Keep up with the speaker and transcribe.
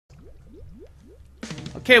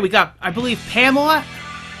Okay, we got, I believe, Pamela,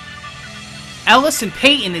 Ellis, and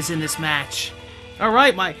Peyton is in this match.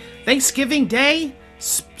 Alright, my Thanksgiving Day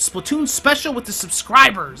Splatoon special with the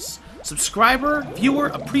subscribers. Subscriber, viewer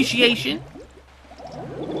appreciation.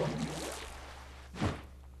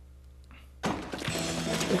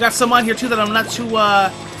 We got some on here too that I'm not too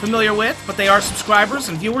familiar with, but they are subscribers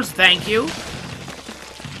and viewers. Thank you.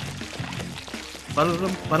 Gotta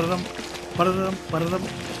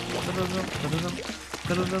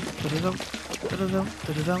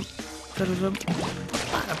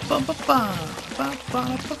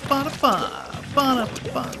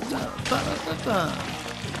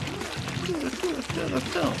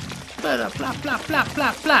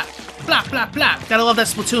love that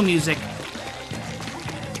Splatoon music.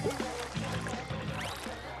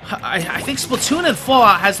 I think Splatoon and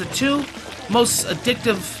Fallout has the two most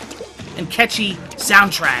addictive and catchy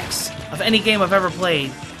soundtracks of any game I've ever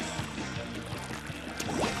played.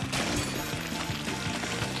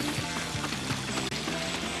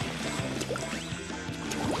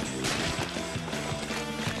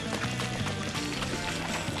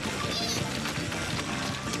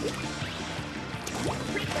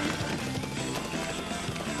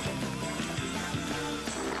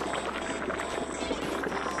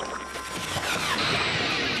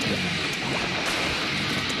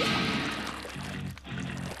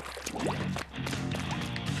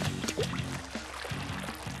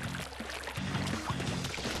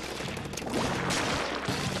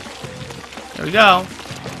 There we go.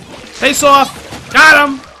 Face off. Got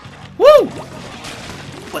him. Woo!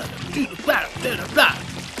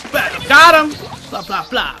 Got him. Blah, blah,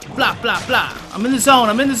 blah. Blah, blah, blah. I'm in the zone.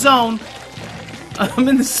 I'm in the zone. I'm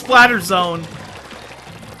in the splatter zone.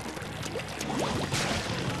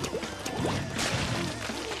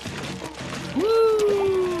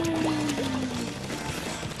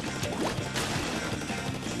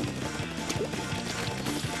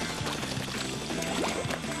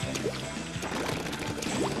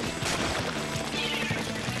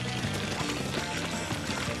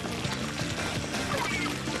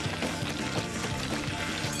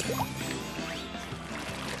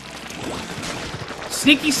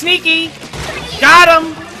 Sneaky, sneaky! Got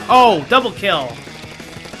him! Oh, double kill.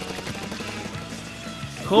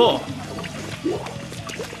 Cool.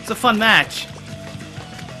 It's a fun match.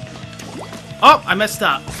 Oh, I messed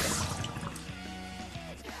up.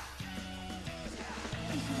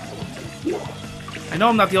 I know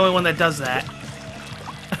I'm not the only one that does that.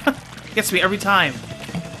 Gets me every time.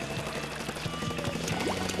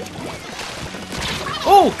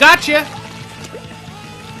 Oh, gotcha!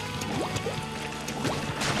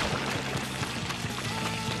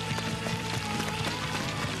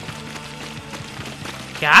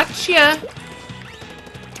 Gotcha!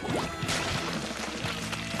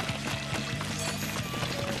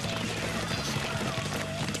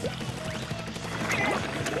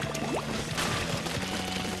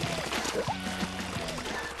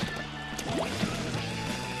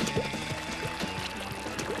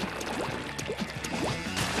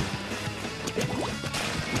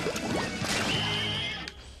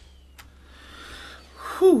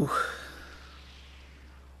 Whew.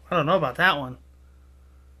 I don't know about that one.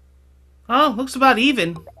 Oh, looks about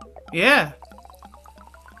even. Yeah.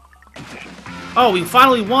 Oh, we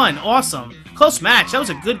finally won. Awesome. Close match. That was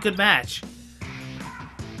a good match.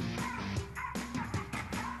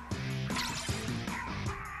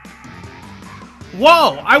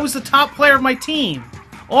 Whoa! I was the top player of my team.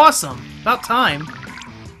 Awesome. About time.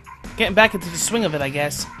 Getting back into the swing of it, I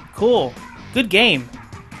guess. Cool. Good game.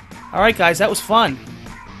 Alright, guys. That was fun.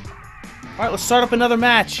 Alright, let's start up another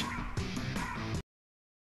match.